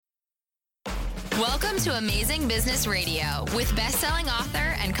Welcome to Amazing Business Radio with best-selling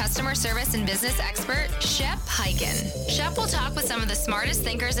author and customer service and business expert, Shep Hyken. Shep will talk with some of the smartest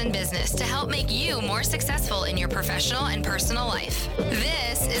thinkers in business to help make you more successful in your professional and personal life.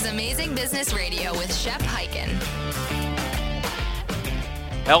 This is Amazing Business Radio with Shep Hyken.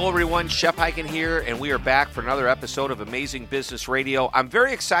 Hello, everyone. Shep Hyken here, and we are back for another episode of Amazing Business Radio. I'm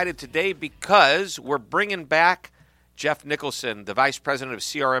very excited today because we're bringing back Jeff Nicholson, the Vice President of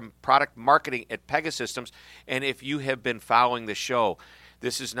CRM Product Marketing at Pegasystems. And if you have been following the show,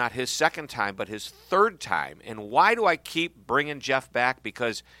 this is not his second time, but his third time. And why do I keep bringing Jeff back?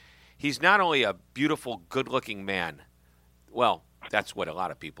 Because he's not only a beautiful, good-looking man. Well, that's what a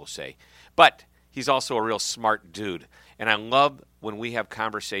lot of people say. But he's also a real smart dude. And I love when we have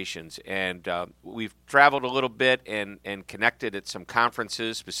conversations. And we've traveled a little bit and connected at some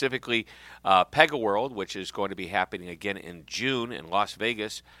conferences, specifically PegaWorld, which is going to be happening again in June in Las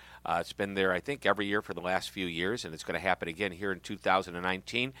Vegas. It's been there, I think, every year for the last few years, and it's going to happen again here in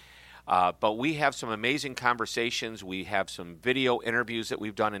 2019. But we have some amazing conversations. We have some video interviews that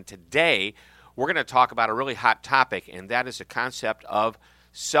we've done. And today, we're going to talk about a really hot topic, and that is the concept of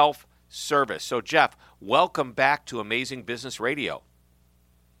self-service. So, Jeff, welcome back to Amazing Business Radio.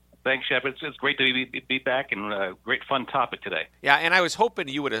 Thanks, Shep. It's great to be back, and a great fun topic today. Yeah, and I was hoping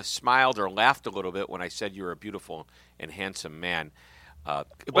you would have smiled or laughed a little bit when I said you were a beautiful and handsome man. But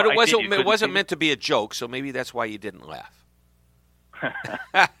it wasn't meant to be a joke, so maybe that's why you didn't laugh.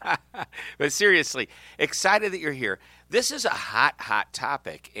 But seriously, excited that you're here. This is a hot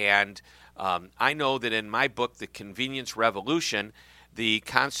topic, and I know that in my book, The Convenience Revolution, the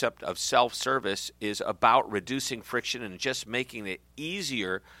concept of self-service is about reducing friction and just making it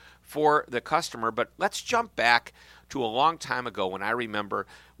easier for the customer. But let's jump back to a long time ago when I remember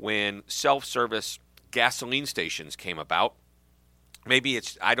when self-service gasoline stations came about. Maybe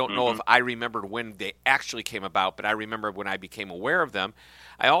I don't know if I remembered when they actually came about, but I remember when I became aware of them.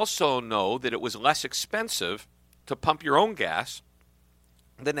 I also know that it was less expensive to pump your own gas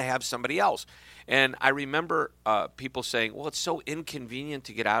than to have somebody else. And I remember people saying, well, it's so inconvenient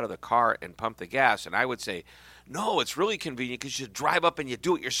to get out of the car and pump the gas. And I would say, no, it's really convenient because you drive up and you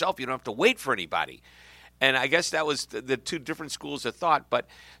do it yourself. You don't have to wait for anybody. And I guess that was the two different schools of thought. But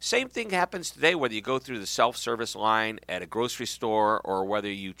same thing happens today, whether you go through the self-service line at a grocery store or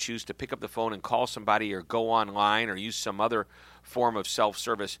whether you choose to pick up the phone and call somebody or go online or use some other form of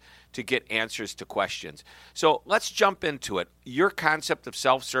self-service to get answers to questions. So let's jump into it. Your concept of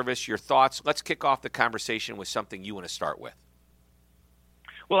self-service, your thoughts. Let's kick off the conversation with something you want to start with.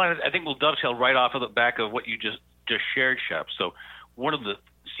 Well, I think we'll dovetail right off of the back of what you just shared, Shep. So one of the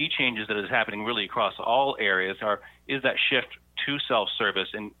sea changes that is happening really across all areas is that shift to self-service,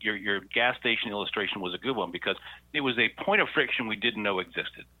 and your gas station illustration was a good one because it was a point of friction we didn't know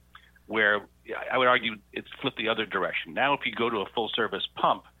existed, where I would argue it's flipped the other direction. Now if you go to a full-service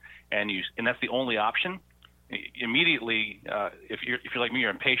pump and that's the only option, immediately if you're like me,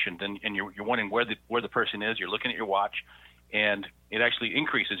 you're impatient and you're wondering where the person is, you're looking at your watch, and it actually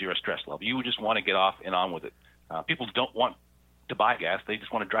increases your stress level. You just want to get off and on with it. People don't want to buy gas; they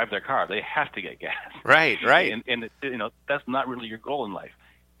just want to drive their car. They have to get gas. Right. And that's not really your goal in life.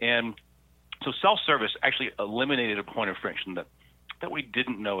 And so self-service actually eliminated a point of friction that we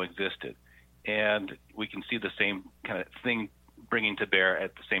didn't know existed, and we can see the same kind of thing bringing to bear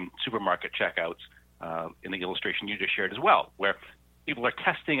at the same supermarket checkouts in the illustration you just shared as well, where people are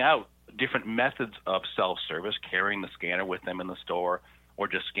testing out different methods of self-service, carrying the scanner with them in the store, or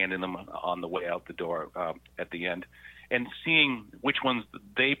just scanning them on the way out the door at the end, and seeing which ones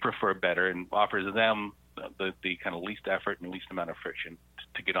they prefer better and offers them the kind of least effort and least amount of friction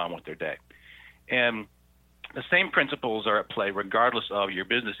to get on with their day. And the same principles are at play regardless of your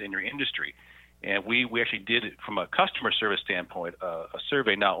business and your industry. And we actually did, from a customer service standpoint, a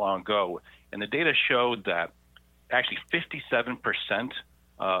survey not long ago, and the data showed that actually 57%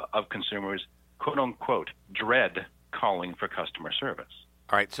 of consumers, quote-unquote, dread calling for customer service.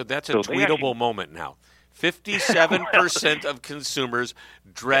 All right, so that's a tweetable moment now. 57% of consumers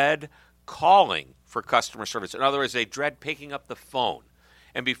dread calling for customer service. In other words, they dread picking up the phone.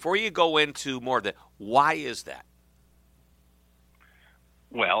 And before you go into more of that, why is that?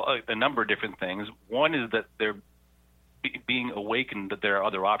 Well, a number of different things. One is that they're being awakened that there are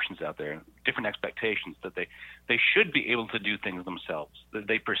other options out there, different expectations, that they should be able to do things themselves. That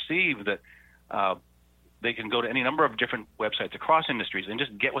they perceive that they can go to any number of different websites across industries and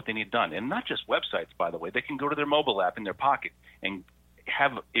just get what they need done. And not just websites, by the way. They can go to their mobile app in their pocket and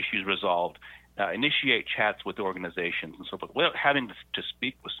have issues resolved, initiate chats with organizations and so forth, without having to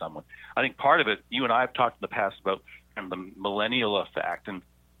speak with someone. I think part of it, you and I have talked in the past about kind of the millennial effect, and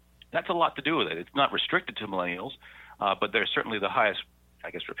That's a lot to do with it. It's not restricted to millennials, but there's certainly the highest,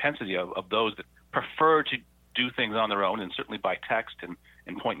 I guess, propensity of those that prefer to do things on their own, and certainly by text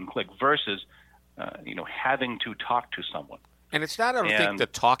and point and click, versus having to talk to someone. And it's not, I don't think, the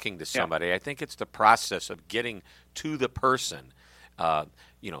talking to somebody. Yeah. I think it's the process of getting to the person,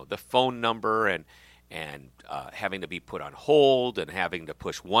 the phone number and having to be put on hold and having to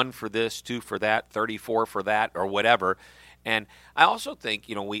push 1 for this, 2 for that, 34 for that, or whatever. And I also think,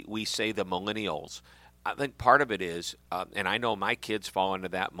 we say the millennials. I think part of it is, and I know my kids fall into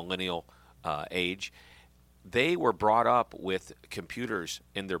that millennial age, they were brought up with computers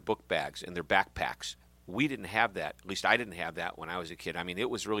in their book bags, in their backpacks. We didn't have that. At least I didn't have that when I was a kid. I mean, it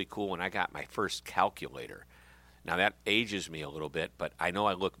was really cool when I got my first calculator. Now, that ages me a little bit, but I know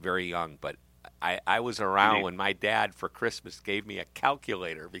I look very young. But I was around when my dad, for Christmas, gave me a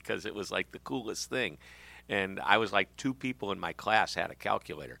calculator because it was like the coolest thing. And I was like 2 people in my class had a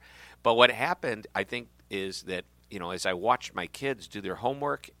calculator. But what happened, I think, is that, as I watched my kids do their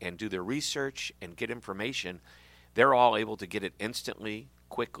homework and do their research and get information, they're all able to get it instantly,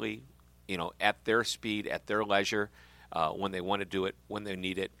 quickly, at their speed, at their leisure, when they want to do it, when they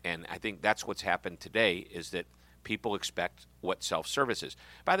need it. And I think that's what's happened today, is that people expect what self-service is.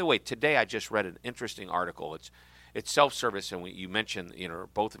 By the way, today I just read an interesting article. It's self-service, and you mentioned,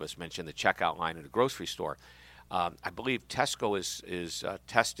 both of us mentioned the checkout line at a grocery store. I believe Tesco is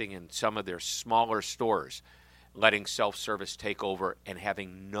testing in some of their smaller stores, letting self-service take over and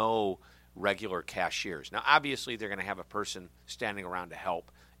having no regular cashiers. Now, obviously, they're going to have a person standing around to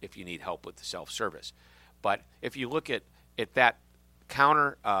help if you need help with the self-service. But if you look at that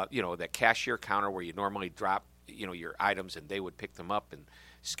counter, that cashier counter where you normally drop, your items and they would pick them up and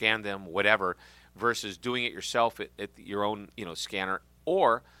scan them, whatever, versus doing it yourself at your own, scanner.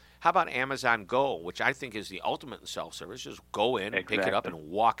 Or how about Amazon Go, which I think is the ultimate in self-service? Just go in, and pick it up, and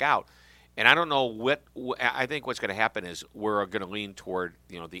walk out. And I don't know I think what's going to happen is we're going to lean toward,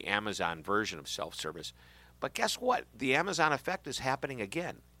 the Amazon version of self-service. But guess what? The Amazon effect is happening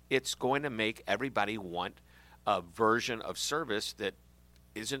again. It's going to make everybody want a version of service that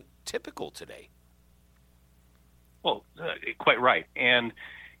isn't typical today. Well, quite right. And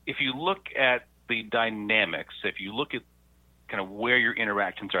if you look at the dynamics, if you look at kind of where your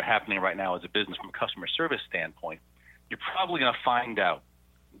interactions are happening right now as a business from a customer service standpoint, you're probably going to find out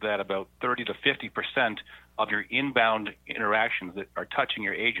that about 30 to 50% of your inbound interactions that are touching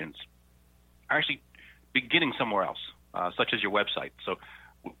your agents are actually beginning somewhere else, such as your website. So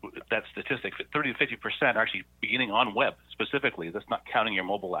that statistic, 30 to 50% are actually beginning on web specifically. That's not counting your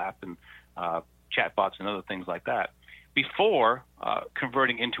mobile app and chatbots and other things like that, before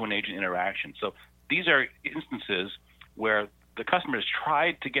converting into an agent interaction. So these are instances where the customers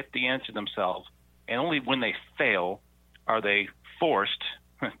tried to get the answer themselves, and only when they fail are they forced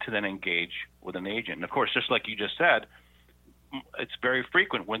to then engage with an agent. And of course, just like you just said, it's very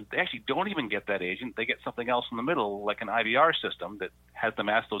frequent when they actually don't even get that agent, they get something else in the middle, like an IVR system that has them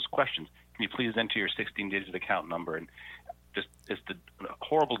ask those questions. Can you please enter your 16-digit account number? And just it's the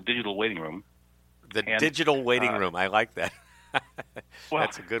horrible digital waiting room. Digital waiting room. I like that. Well,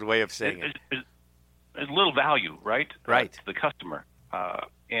 that's a good way of saying it. There's little value, right? Right. To the customer.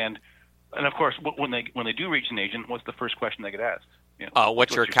 And of course, when they do reach an agent, what's the first question they get asked?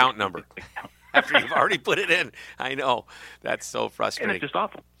 What's your account number? After you've already put it in. I know. That's so frustrating. And it's just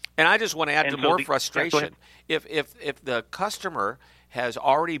awful. And I just want to add to more frustration. If the customer has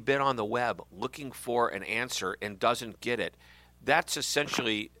already been on the web looking for an answer and doesn't get it, that's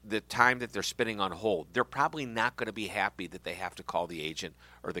essentially the time that they're spending on hold. They're probably not going to be happy that they have to call the agent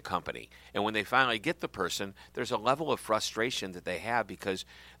or the company. And when they finally get the person, there's a level of frustration that they have because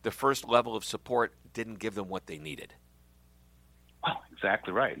the first level of support didn't give them what they needed. Well,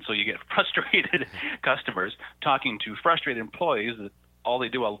 exactly right. And so you get frustrated customers talking to frustrated employees that all they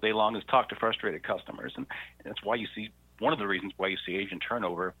do all day long is talk to frustrated customers. And that's why you see, one of the reasons why you see agent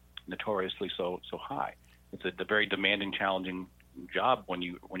turnover notoriously so high. It's a very demanding, challenging job when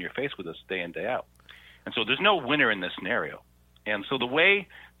you're faced with this day in, day out. And so there's no winner in this scenario. And so the way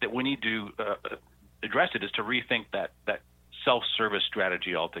that we need to address it is to rethink that self-service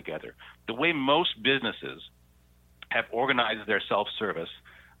strategy altogether. The way most businesses have organized their self-service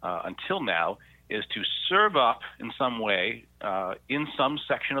until now is to serve up in some way, in some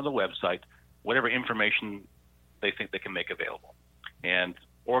section of the website, whatever information they think they can make available, and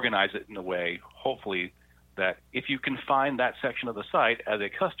organize it in a way, hopefully, that if you can find that section of the site as a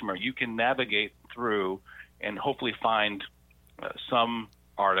customer, you can navigate through and hopefully find some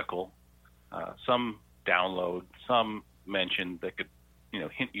article, some download, some mention that could,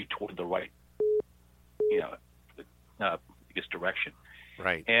 hint you toward the right, direction.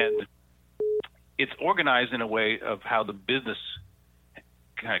 Right. And it's organized in a way of how the business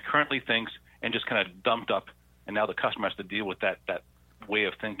kind of currently thinks and just kind of dumped up, and now the customer has to deal with that way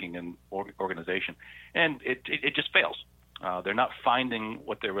of thinking and organization. And it just fails. They're not finding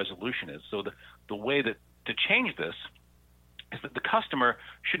what their resolution is. So the way that to change this is that the customer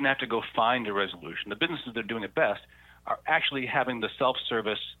shouldn't have to go find a resolution. The businesses that are doing it best are actually having the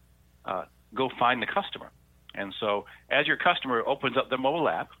self-service go find the customer. And so as your customer opens up their mobile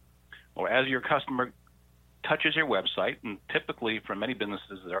app, or as your customer touches your website, and typically for many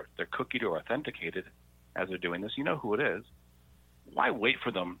businesses they're cookied or authenticated as they're doing this, you know who it is. Why wait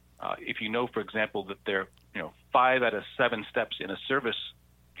for them if you know, for example, that they're 5 out of 7 steps in a service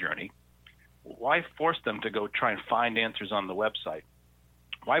journey? Why force them to go try and find answers on the website?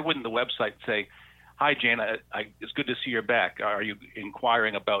 Why wouldn't the website say, "Hi, Jane, it's good to see you're back. Are you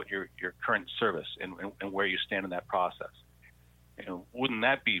inquiring about your current service and where you stand in that process?" Wouldn't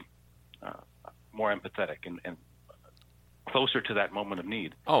that be more empathetic and closer to that moment of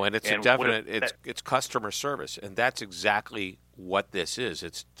need? Oh, and it's customer service, and that's exactly what this is.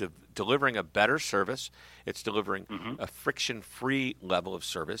 It's delivering a better service. It's delivering a friction-free level of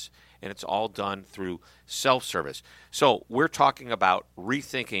service, and it's all done through self-service. So we're talking about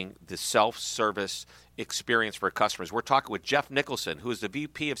rethinking the self-service experience for customers. We're talking with Jeff Nicholson, who is the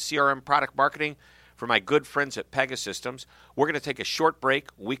VP of CRM Product Marketing for my good friends at Pegasystems. We're going to take a short break.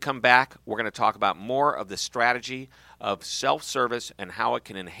 When we come back, we're going to talk about more of the strategy of self-service and how it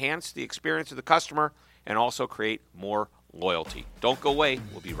can enhance the experience of the customer and also create more loyalty. Don't go away.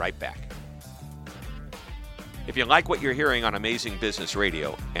 We'll be right back. If you like what you're hearing on Amazing Business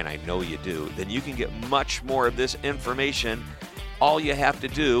Radio, and I know you do, then you can get much more of this information. All you have to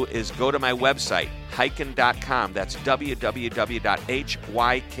do is go to my website, hyken.com. That's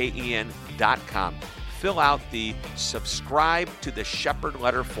www.hyken.com. Fill out the subscribe to the Shepherd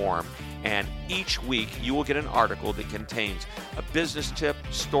Letter form, and each week you will get an article that contains a business tip,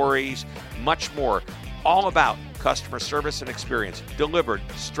 stories, much more, all about customer service and experience delivered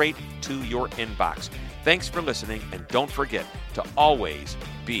straight to your inbox. Thanks for listening, and don't forget to always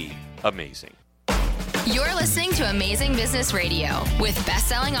be amazing. You're listening to Amazing Business Radio with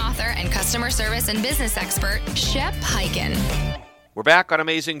best-selling author and customer service and business expert, Shep Hyken. We're back on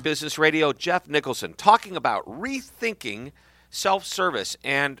Amazing Business Radio. Jeff Nicholson talking about rethinking self-service.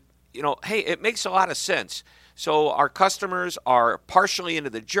 And, hey, it makes a lot of sense. So our customers are partially into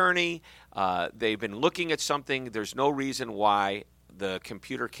the journey. They've been looking at something. There's no reason why the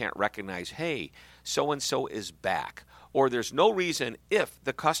computer can't recognize, hey, so-and-so is back. Or there's no reason if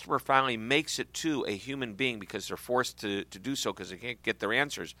the customer finally makes it to a human being because they're forced to do so because they can't get their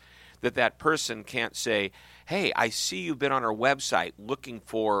answers, that person can't say, hey, I see you've been on our website looking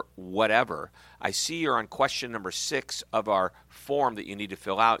for whatever. I see you're on question number 6 of our form that you need to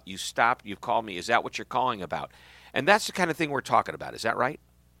fill out. You stopped, you've called me. Is that what you're calling about? And that's the kind of thing we're talking about. Is that right?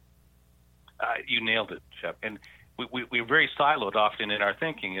 You nailed it, Shep. And we're very siloed often in our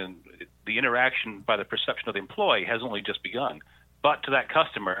thinking, and the interaction by the perception of the employee has only just begun. But to that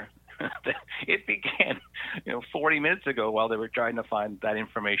customer, it began 40 minutes ago while they were trying to find that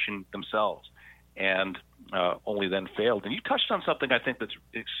information themselves, and only then failed. And you touched on something I think that's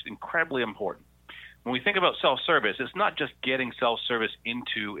incredibly important. When we think about self-service, it's not just getting self-service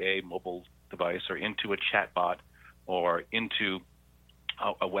into a mobile device or into a chatbot or into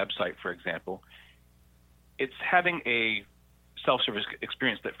a website, for example. It's having a self-service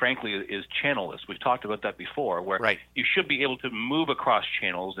experience that, frankly, is channelless. We've talked about that before, where you should be able to move across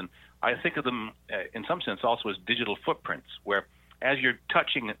channels. And I think of them, in some sense, also as digital footprints, where as you're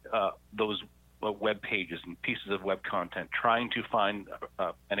touching those web pages and pieces of web content, trying to find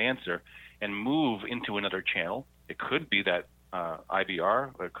an answer and move into another channel, it could be that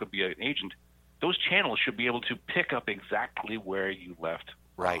IVR, or it could be an agent, those channels should be able to pick up exactly where you left.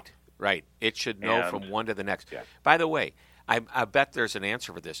 Right. It should know from one to the next. Yeah. By the way, I bet there's an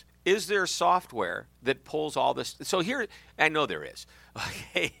answer for this. Is there software that pulls all this? So here, I know there is.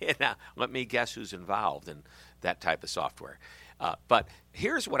 Okay, now let me guess who's involved in that type of software. But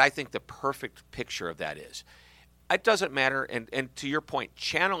here's what I think the perfect picture of that is. It doesn't matter, and to your point,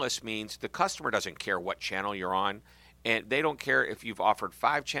 channelless means the customer doesn't care what channel you're on. And they don't care if you've offered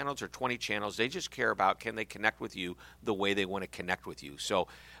 5 channels or 20 channels. They just care about can they connect with you the way they want to connect with you. So,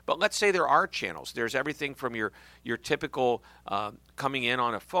 but let's say there are channels. There's everything from your typical coming in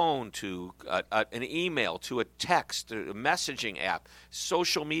on a phone to an email to a text, a messaging app,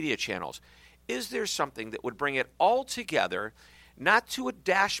 social media channels. Is there something that would bring it all together, not to a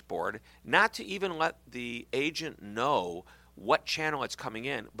dashboard, not to even let the agent know what channel it's coming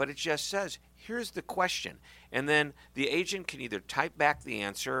in, but it just says, here's the question. And then the agent can either type back the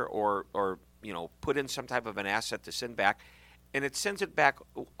answer or put in some type of an asset to send back, and it sends it back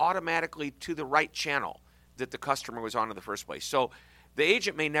automatically to the right channel that the customer was on in the first place. So the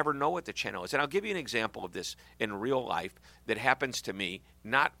agent may never know what the channel is. And I'll give you an example of this in real life that happens to me,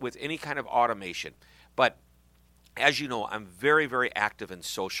 not with any kind of automation. But as you know, I'm very, very active in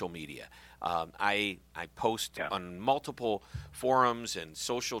social media. I post on multiple forums and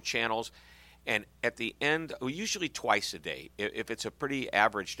social channels. And at the end, usually twice a day. If it's a pretty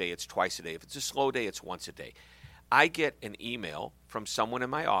average day, it's twice a day. If it's a slow day, it's once a day. I get an email from someone in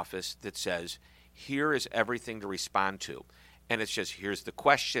my office that says, here is everything to respond to. And it's just, here's the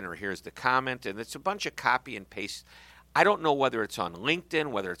question or here's the comment. And it's a bunch of copy and paste. I don't know whether it's on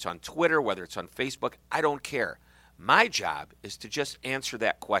LinkedIn, whether it's on Twitter, whether it's on Facebook. I don't care. My job is to just answer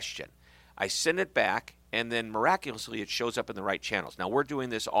that question. I send it back, and then miraculously it shows up in the right channels. Now, we're doing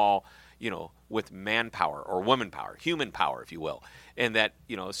this all, with manpower or woman power, human power, if you will. And that,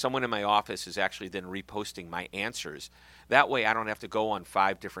 someone in my office is actually then reposting my answers. That way I don't have to go on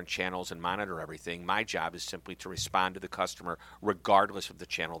 5 different channels and monitor everything. My job is simply to respond to the customer regardless of the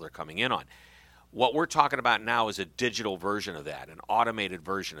channel they're coming in on. What we're talking about now is a digital version of that, an automated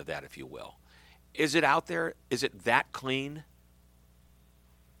version of that, if you will. Is it out there? Is it that clean?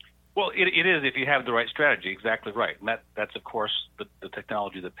 Well, it is if you have the right strategy. Exactly right. And that's of course, the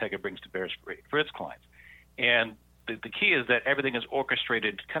technology that Pega brings to bear for its clients. And the key is that everything is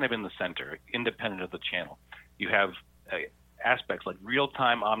orchestrated kind of in the center, independent of the channel. You have aspects like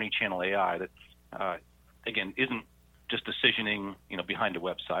real-time omni-channel AI that, again, isn't just decisioning, behind a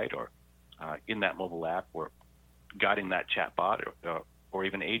website or in that mobile app or guiding that chatbot or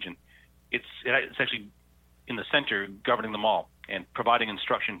even agent. It's actually in the center, governing them all and providing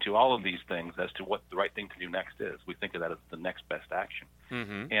instruction to all of these things as to what the right thing to do next is. We think of that as the next best action.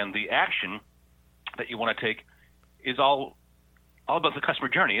 Mm-hmm. And the action that you want to take is all about the customer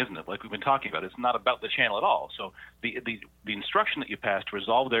journey, isn't it? Like we've been talking about. It's not about the channel at all. So the instruction that you pass to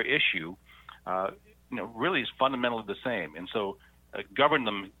resolve their issue, really is fundamentally the same. And so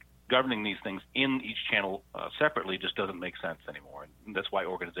governing these things in each channel separately just doesn't make sense anymore. And that's why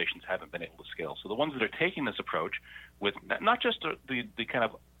organizations haven't been able to scale. So the ones that are taking this approach with not just the kind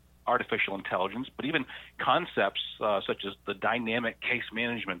of artificial intelligence, but even concepts such as the dynamic case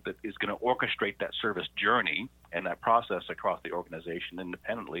management that is going to orchestrate that service journey and that process across the organization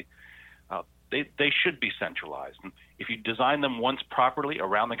independently, they should be centralized. And if you design them once properly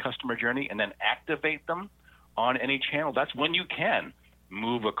around the customer journey and then activate them on any channel, that's when you can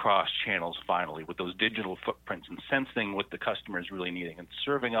move across channels finally with those digital footprints and sensing what the customer is really needing and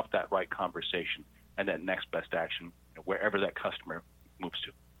serving up that right conversation and that next best action wherever that customer moves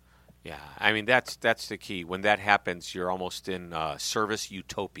to. Yeah, I mean, that's the key. When that happens, you're almost in service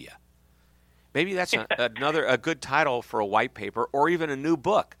utopia. Maybe that's a good title for a white paper or even a new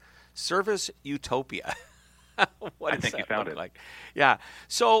book, Service Utopia. I think you found it. Like? Yeah.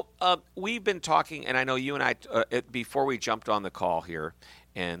 So we've been talking, and I know you and I, before we jumped on the call here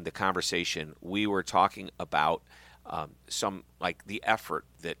and the conversation, we were talking about the effort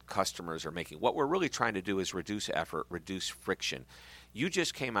that customers are making. What we're really trying to do is reduce effort, reduce friction. You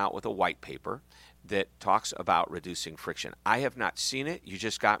just came out with a white paper that talks about reducing friction. I have not seen it. You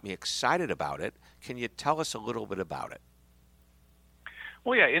just got me excited about it. Can you tell us a little bit about it?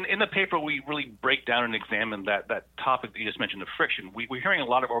 Well, yeah, in the paper, we really break down and examine that topic that you just mentioned of friction. We're hearing a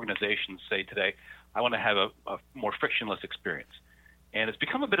lot of organizations say today, I want to have a more frictionless experience. And it's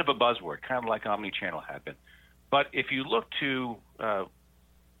become a bit of a buzzword, kind of like omni-channel had been. But if you look to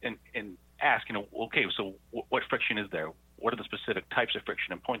and ask, okay, so what friction is there? What are the specific types of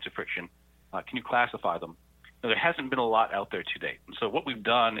friction and points of friction? Can you classify them? There hasn't been a lot out there to date. And so what we've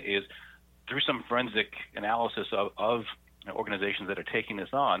done is, through some forensic analysis of organizations that are taking this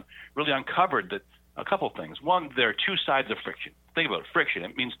on, really uncovered that a couple of things. One, there are two sides of friction. Think about friction.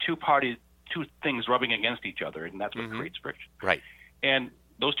 It means two things rubbing against each other, and that's what creates friction. Right. And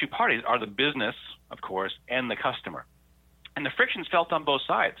those two parties are the business, of course, and the customer. And the friction's felt on both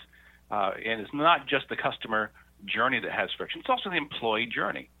sides. And it's not just the customer journey that has friction. It's also the employee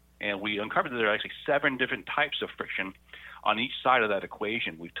journey. And we uncovered that there are actually 7 different types of friction on each side of that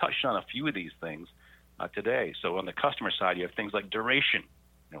equation. We've touched on a few of these things today. So on the customer side, you have things like duration.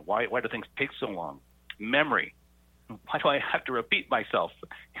 Why do things take so long? Memory. Why do I have to repeat myself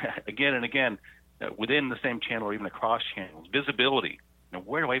again and again within the same channel or even across channels? Visibility.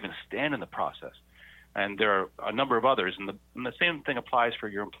 Where do I even stand in the process? And there are a number of others. And the same thing applies for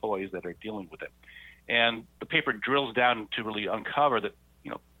your employees that are dealing with it. And the paper drills down to really uncover that,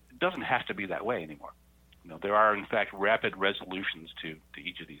 it doesn't have to be that way anymore. There are, in fact, rapid resolutions to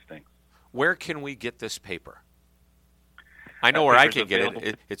each of these things. Where can we get this paper? I know where I can get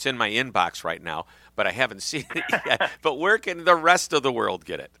it. It's in my inbox right now, but I haven't seen it yet. But where can the rest of the world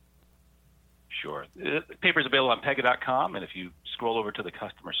get it? Sure. The paper is available on Pega.com, and if you scroll over to the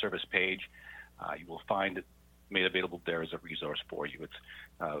customer service page, you will find it made available there as a resource for you. It's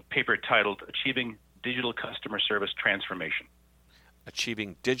a paper titled Achieving Digital Customer Service Transformation.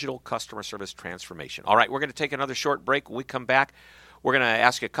 Achieving Digital Customer Service Transformation. All right, we're going to take another short break. When we come back, we're going to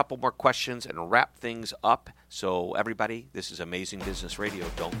ask you a couple more questions and wrap things up. So everybody, this is Amazing Business Radio.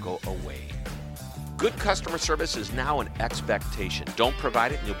 Don't go away. Good customer service is now an expectation. Don't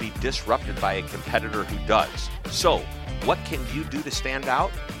provide it and you'll be disrupted by a competitor who does. So what can you do to stand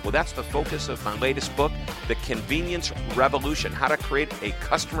out? Well, that's the focus of my latest book, The Convenience Revolution, How to Create a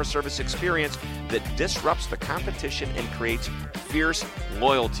Customer Service Experience that disrupts the competition and creates fierce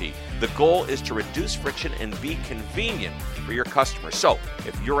loyalty. The goal is to reduce friction and be convenient for your customers. So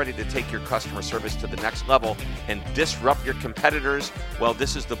if you're ready to take your customer service to the next level and disrupt your competitors, well,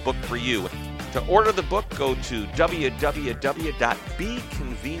 this is the book for you. To order the book, go to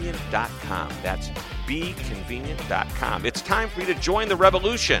www.beconvenient.com. That's beconvenient.com. It's time for you to join the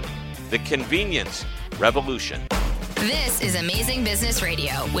revolution, the convenience revolution. This is Amazing Business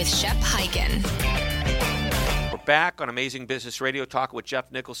Radio with Shep Hyken. We're back on Amazing Business Radio talking with Jeff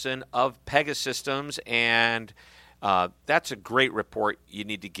Nicholson of Pegasystems, and that's a great report you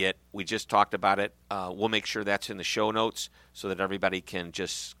need to get. We just talked about it. We'll make sure that's in the show notes so that everybody can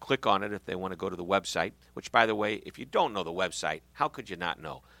just click on it if they want to go to the website, which, by the way, if you don't know the website, how could you not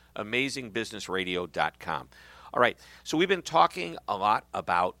know? AmazingBusinessRadio.com. All right, so we've been talking a lot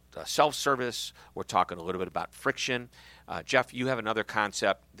about self-service. We're talking a little bit about friction. Jeff, you have another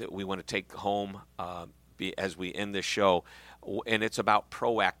concept that we want to take home as we end this show, and it's about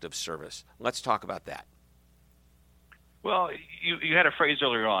proactive service. Let's talk about that. Well, you had a phrase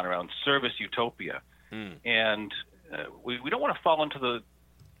earlier on around service utopia, and we don't want to fall into the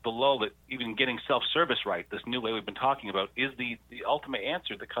lull that even getting self-service right, this new way we've been talking about, is the ultimate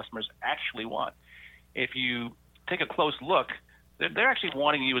answer that customers actually want. If you take a close look, they're actually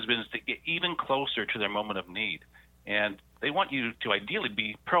wanting you as a business to get even closer to their moment of need, and they want you to ideally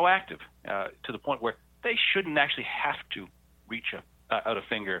be proactive to the point where they shouldn't actually have to reach out a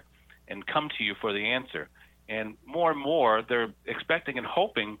finger and come to you for the answer. And more, they're expecting and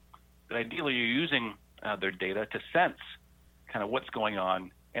hoping that ideally you're using their data to sense kind of what's going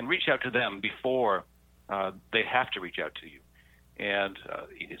on and reach out to them before they have to reach out to you. And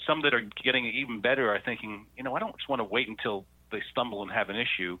some that are getting even better are thinking, I don't just want to wait until they stumble and have an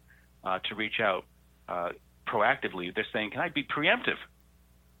issue to reach out proactively. They're saying, can I be preemptive?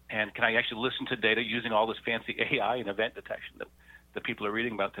 And can I actually listen to data using all this fancy AI and event detection that people are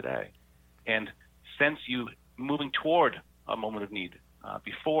reading about today? And sense you moving toward a moment of need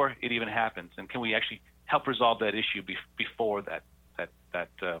before it even happens, and can we actually help resolve that issue before that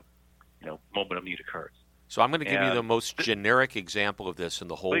moment of need occurs? So I'm going to give you the most generic example of this in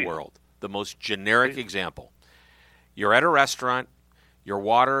the whole world. The most generic example. You're at a restaurant,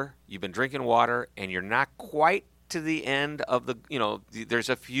 you've been drinking water, and you're not quite to the end of there's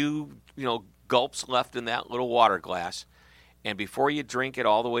a few gulps left in that little water glass, and before you drink it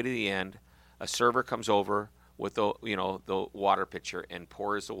all the way to the end, a server comes over with the water pitcher and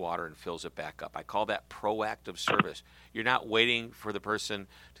pours the water and fills it back up. I call that proactive service. You're not waiting for the person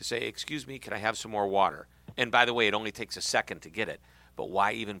to say, "Excuse me, can I have some more water?" And by the way, it only takes a second to get it. But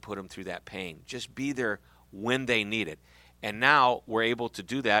why even put them through that pain? Just be there when they need it. And now we're able to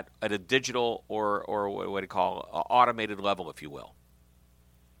do that at a digital or what do you call automated level, if you will.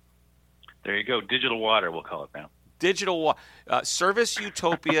 There you go. Digital water, we'll call it now. Digital service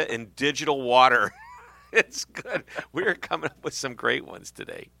utopia and digital water. It's good. We're coming up with some great ones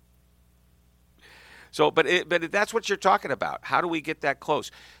today. So, but that's what you're talking about. How do we get that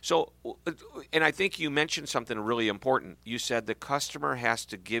close? So, and I think you mentioned something really important. You said the customer has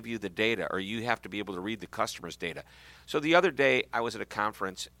to give you the data, or you have to be able to read the customer's data. So the other day I was at a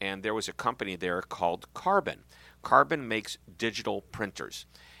conference, and there was a company there called Carbon. Carbon makes digital printers.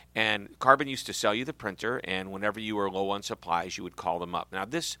 And Carbon used to sell you the printer, and whenever you were low on supplies, you would call them up. Now,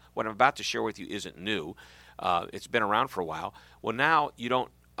 what I'm about to share with you isn't new. It's been around for a while. Well, now you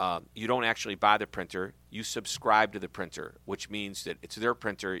don't actually buy the printer. You subscribe to the printer, which means that it's their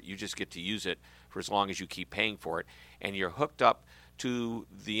printer. You just get to use it for as long as you keep paying for it. And you're hooked up to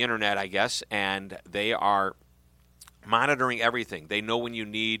the internet, I guess, and they are monitoring everything. They know when you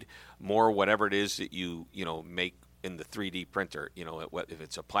need more, whatever it is that you make in the 3D printer, if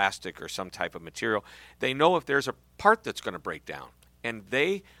it's a plastic or some type of material. They know if there's a part that's going to break down. And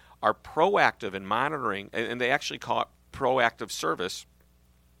they are proactive in monitoring, and they actually call it proactive service.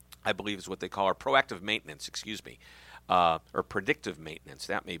 I believe is what they call, or proactive maintenance, or predictive maintenance.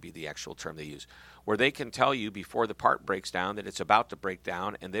 That may be the actual term they use, where they can tell you before the part breaks down that it's about to break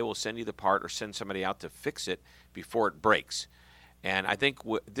down, and they will send you the part or send somebody out to fix it before it breaks. And I think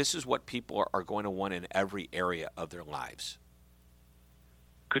this is what people are going to want in every area of their lives.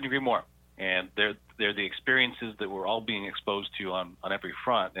 Couldn't agree more. And they're the experiences that we're all being exposed to on every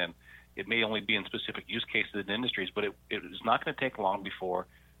front. And it may only be in specific use cases and industries, but it is not going to take long before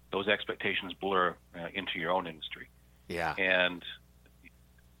those expectations blur into your own industry. Yeah. And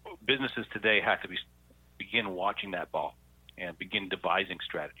businesses today have to begin watching that ball and begin devising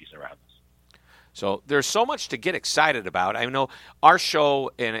strategies around this. So there's so much to get excited about. I know our show,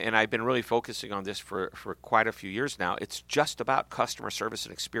 and I've been really focusing on this for quite a few years now, it's just about customer service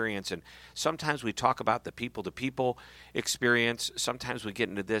and experience. And sometimes we talk about the people-to-people experience. Sometimes we get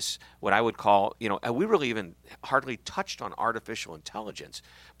into this, what I would call, we really even hardly touched on artificial intelligence,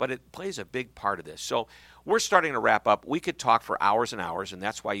 but it plays a big part of this. So we're starting to wrap up. We could talk for hours and hours, and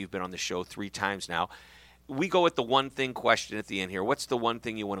that's why you've been on the show 3 times now. We go with the one thing question at the end here. What's the one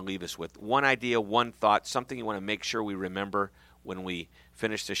thing you want to leave us with? One idea, one thought, something you want to make sure we remember when we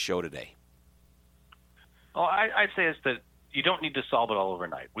finish this show today. Well, I'd say is that you don't need to solve it all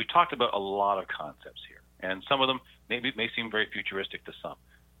overnight. We talked about a lot of concepts here, and some of them may seem very futuristic to some.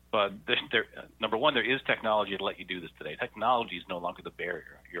 But number one, there is technology to let you do this today. Technology is no longer the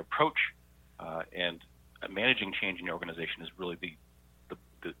barrier. Your approach and managing change in your organization is really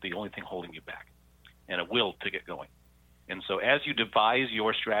the only thing holding you back, and a will to get going. And so as you devise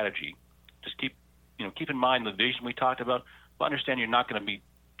your strategy, just keep in mind the vision we talked about, but understand you're not going to be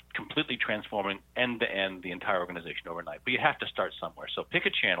completely transforming end-to-end the entire organization overnight. But you have to start somewhere. So pick a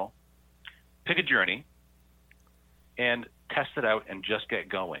channel, pick a journey, and test it out and just get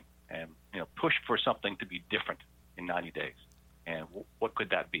going. And push for something to be different in 90 days. And what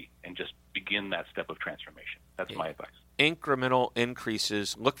could that be? And just begin that step of transformation. That's my advice. Incremental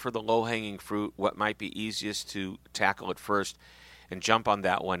increases. Look for the low-hanging fruit, what might be easiest to tackle at first, and jump on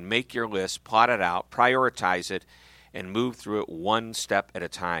that one. Make your list, plot it out, prioritize it, and move through it one step at a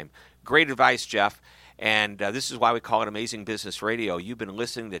time. Great advice, Jeff. And this is why we call it Amazing Business Radio. You've been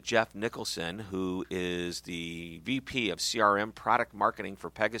listening to Jeff Nicholson, who is the VP of CRM Product Marketing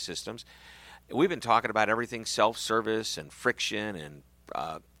for Pegasystems. We've been talking about everything self-service and friction and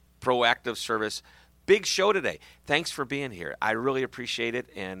proactive service. Big show today. Thanks for being here. I really appreciate it,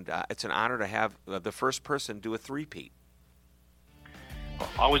 and it's an honor to have the first person do a three-peat.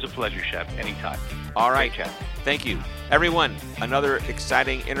 Always a pleasure, Chef. Anytime. All right. Thank you. Everyone, another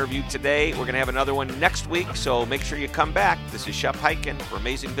exciting interview today. We're going to have another one next week, so make sure you come back. This is Shep Hyken for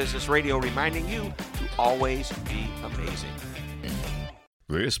Amazing Business Radio, reminding you to always be amazing.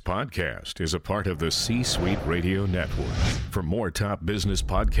 This podcast is a part of the C-Suite Radio Network. For more top business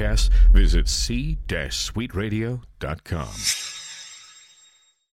podcasts, visit c-suiteradio.com.